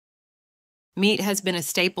Meat has been a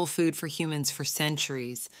staple food for humans for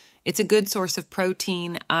centuries. It's a good source of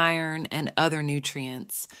protein, iron, and other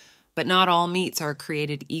nutrients. But not all meats are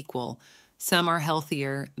created equal. Some are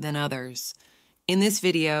healthier than others. In this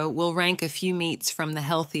video, we'll rank a few meats from the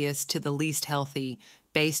healthiest to the least healthy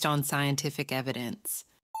based on scientific evidence.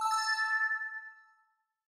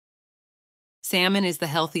 Salmon is the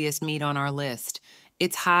healthiest meat on our list.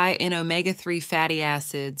 It's high in omega-3 fatty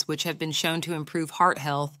acids, which have been shown to improve heart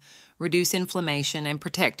health, reduce inflammation, and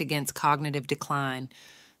protect against cognitive decline.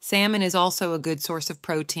 Salmon is also a good source of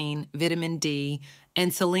protein, vitamin D,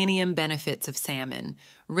 and selenium. Benefits of salmon: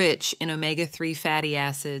 rich in omega-3 fatty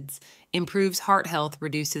acids, improves heart health,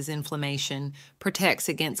 reduces inflammation, protects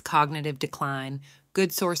against cognitive decline,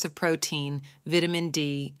 good source of protein, vitamin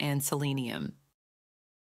D, and selenium.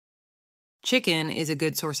 Chicken is a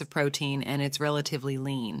good source of protein and it's relatively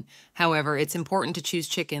lean. However, it's important to choose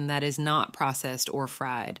chicken that is not processed or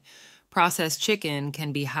fried. Processed chicken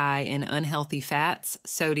can be high in unhealthy fats,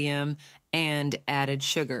 sodium, and added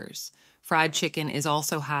sugars. Fried chicken is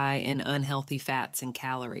also high in unhealthy fats and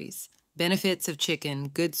calories. Benefits of chicken: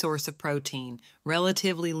 good source of protein.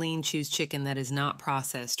 Relatively lean, choose chicken that is not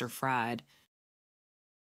processed or fried.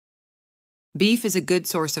 Beef is a good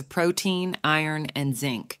source of protein, iron, and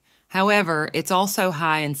zinc. However, it's also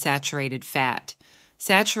high in saturated fat.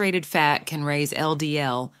 Saturated fat can raise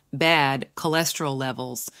LDL, bad cholesterol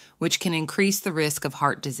levels, which can increase the risk of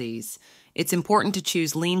heart disease. It's important to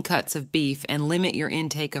choose lean cuts of beef and limit your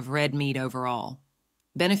intake of red meat overall.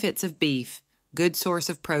 Benefits of beef: good source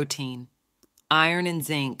of protein. Iron and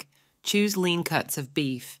zinc. Choose lean cuts of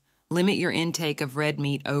beef. Limit your intake of red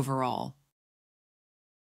meat overall.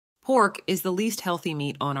 Pork is the least healthy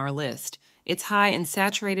meat on our list. It's high in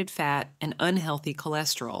saturated fat and unhealthy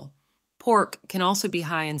cholesterol. Pork can also be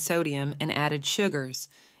high in sodium and added sugars.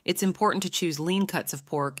 It's important to choose lean cuts of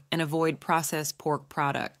pork and avoid processed pork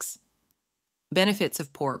products. Benefits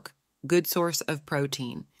of pork: good source of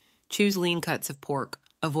protein. Choose lean cuts of pork.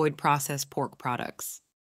 Avoid processed pork products.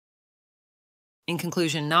 In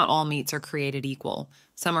conclusion, not all meats are created equal.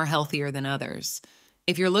 Some are healthier than others.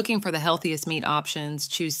 If you're looking for the healthiest meat options,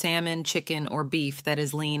 choose salmon, chicken, or beef that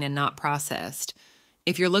is lean and not processed.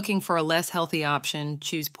 If you're looking for a less healthy option,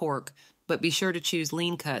 choose pork, but be sure to choose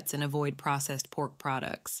lean cuts and avoid processed pork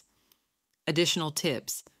products. Additional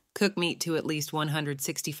tips: cook meat to at least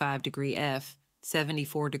 165 degree F,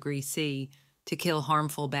 74 degree C to kill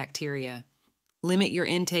harmful bacteria. Limit your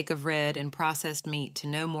intake of red and processed meat to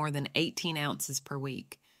no more than 18 ounces per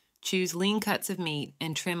week. Choose lean cuts of meat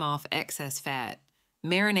and trim off excess fat.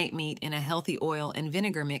 Marinate meat in a healthy oil and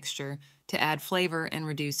vinegar mixture to add flavor and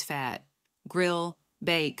reduce fat. Grill,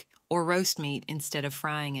 bake, or roast meat instead of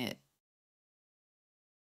frying it.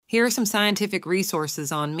 Here are some scientific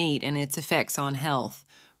resources on meat and its effects on health.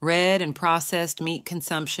 Red and processed meat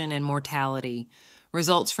consumption and mortality.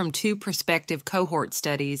 Results from 2 prospective cohort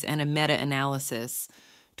studies and a meta-analysis.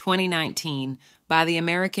 2019 by the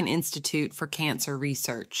American Institute for Cancer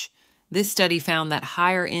Research. This study found that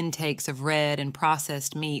higher intakes of red and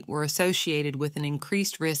processed meat were associated with an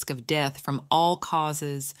increased risk of death from all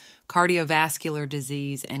causes, cardiovascular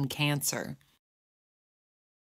disease, and cancer.